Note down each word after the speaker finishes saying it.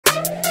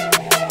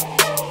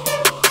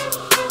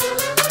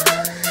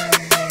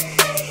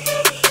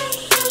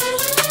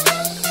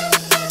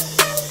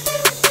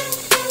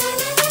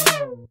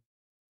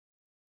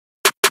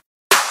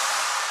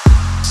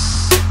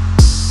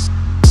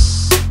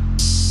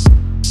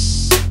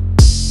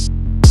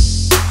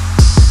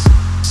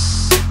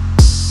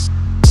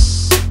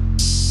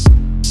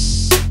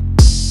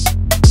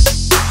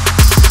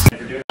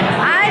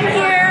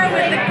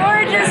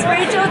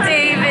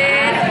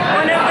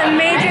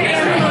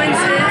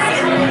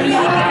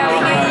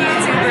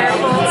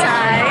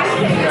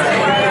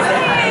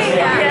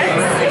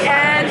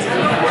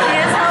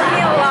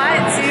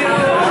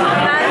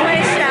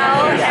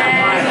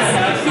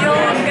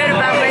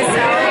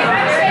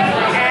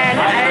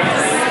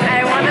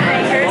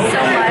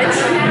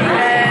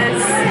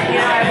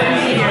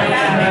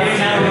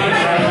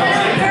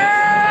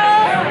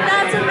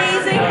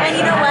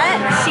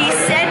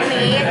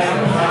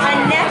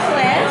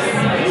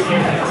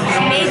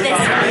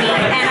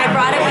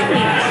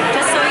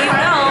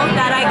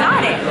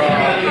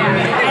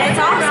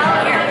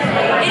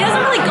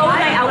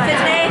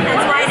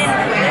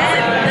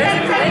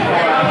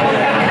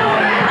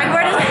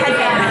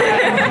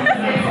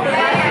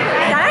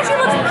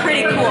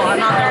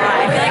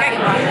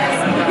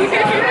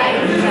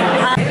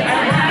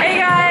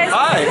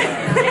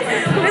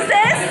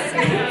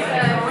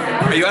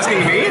Are you asking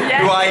me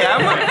who I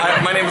am?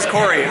 My name is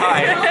Corey.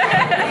 Hi.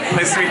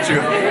 Nice to meet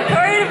you.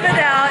 Corey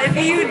Fidel. If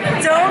you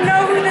don't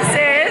know who this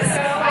is,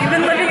 you've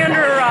been living under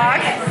a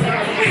rock.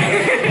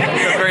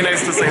 That's very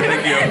nice to say.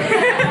 Thank you.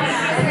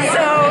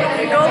 So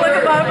go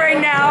look him up right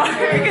now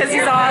because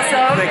he's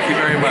awesome. Thank you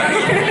very much.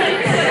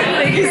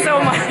 Thank you so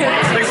much.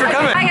 Thanks for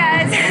coming. Hi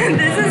guys.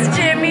 This is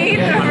Jimmy,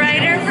 the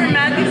writer for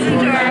Matthew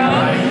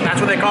Santoro.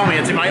 That's what they call me.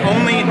 It's my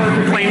only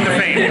claim to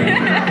fame.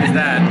 Is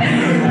that.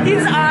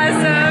 He's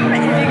awesome.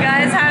 If you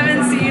guys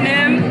haven't seen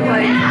him,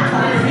 like,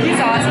 he's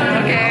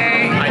awesome,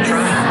 okay? I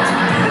try.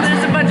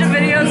 There's a bunch of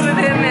videos with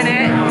him in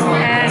it,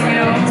 and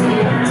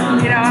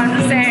you know, I'm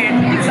just saying,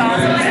 he's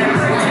awesome.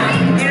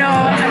 And, you know,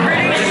 I'm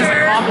pretty This sure.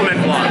 is a compliment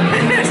vlog.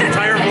 This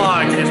entire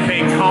vlog is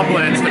paying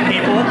compliments to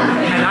people,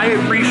 and I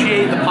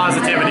appreciate the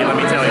positivity, let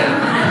me tell you.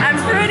 I'm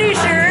pretty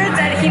sure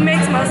that he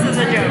makes most of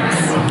the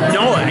jokes.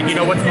 No, you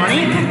know what's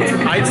funny?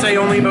 I'd say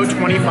only about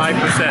 25%.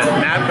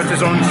 Matt puts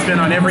his own spin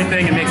on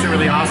everything and makes it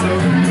really awesome.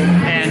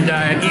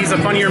 And he's a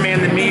funnier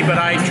man than me, but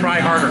I try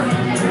harder.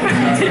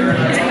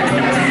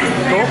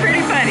 You're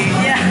pretty funny,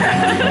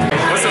 yeah.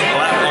 What's up?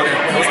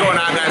 What's going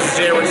on, guys? It's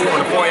Jay. We're just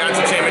going to Boy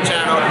Entertainment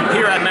Channel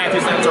here at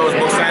Matthew Santoro's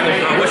book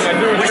signing. What's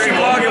you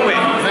vlogging with?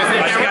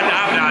 I got the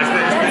app now. It's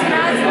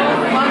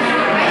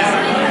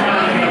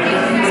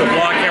a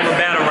vlog camera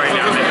battle right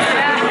now.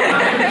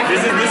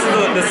 This is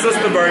the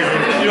sister version.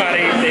 You know how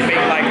they make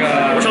like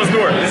which one's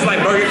newer? This is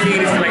like Burger King.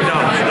 This is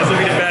McDonald's. This will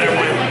be the better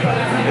one.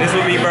 This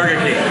will be Burger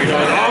King. You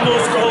know, it's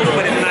almost close,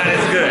 but it's not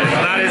as good.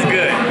 It's not as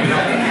good.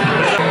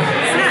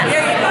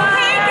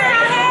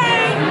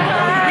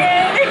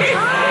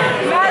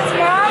 Matt's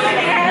mom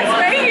has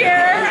right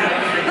here.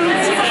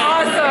 She's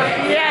awesome.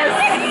 Yes,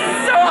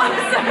 so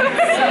awesome.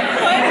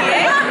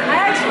 I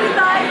actually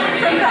thought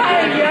from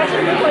behind you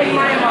actually look like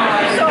my mom.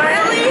 So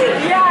really?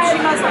 Yeah, she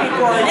must be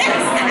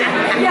gorgeous.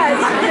 Yes,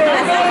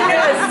 yes.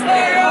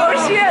 Oh,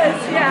 she is.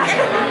 Yeah.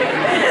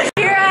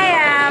 Here I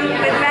am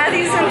with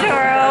Matthew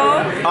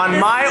Santoro. On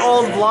my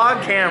old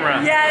vlog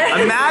camera. Yes.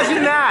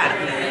 Imagine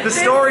that. The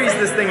stories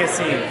this thing has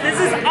seen. This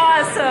is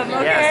awesome,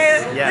 okay?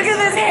 Yes, yes. Look at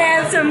this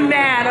handsome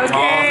man, okay?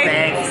 Oh,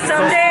 thanks.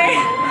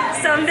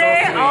 Someday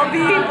I'll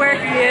be where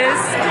he is.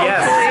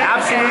 Yes, hopefully,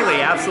 absolutely,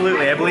 okay?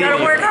 absolutely. I believe Gotta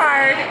you. work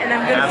hard, and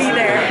I'm gonna be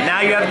there. Now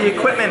you have the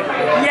equipment.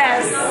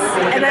 Yes,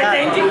 and I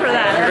thank you for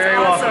that. You're That's very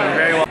awesome. welcome.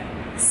 Very welcome.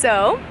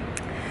 So,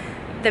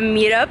 the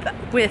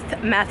meetup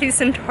with Matthew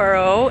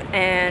Santoro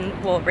and,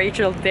 well,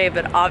 Rachel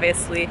David,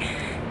 obviously,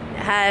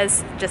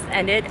 has just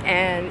ended,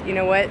 and you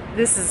know what?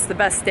 This is the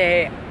best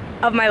day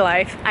of my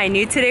life. I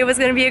knew today was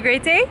gonna be a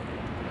great day,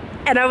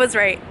 and I was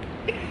right.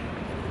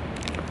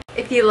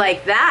 If you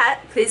like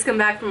that, please come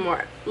back for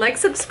more. Like,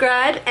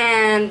 subscribe,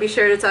 and be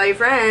sure to tell your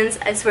friends.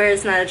 I swear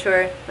it's not a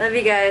chore. Love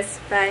you guys.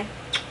 Bye.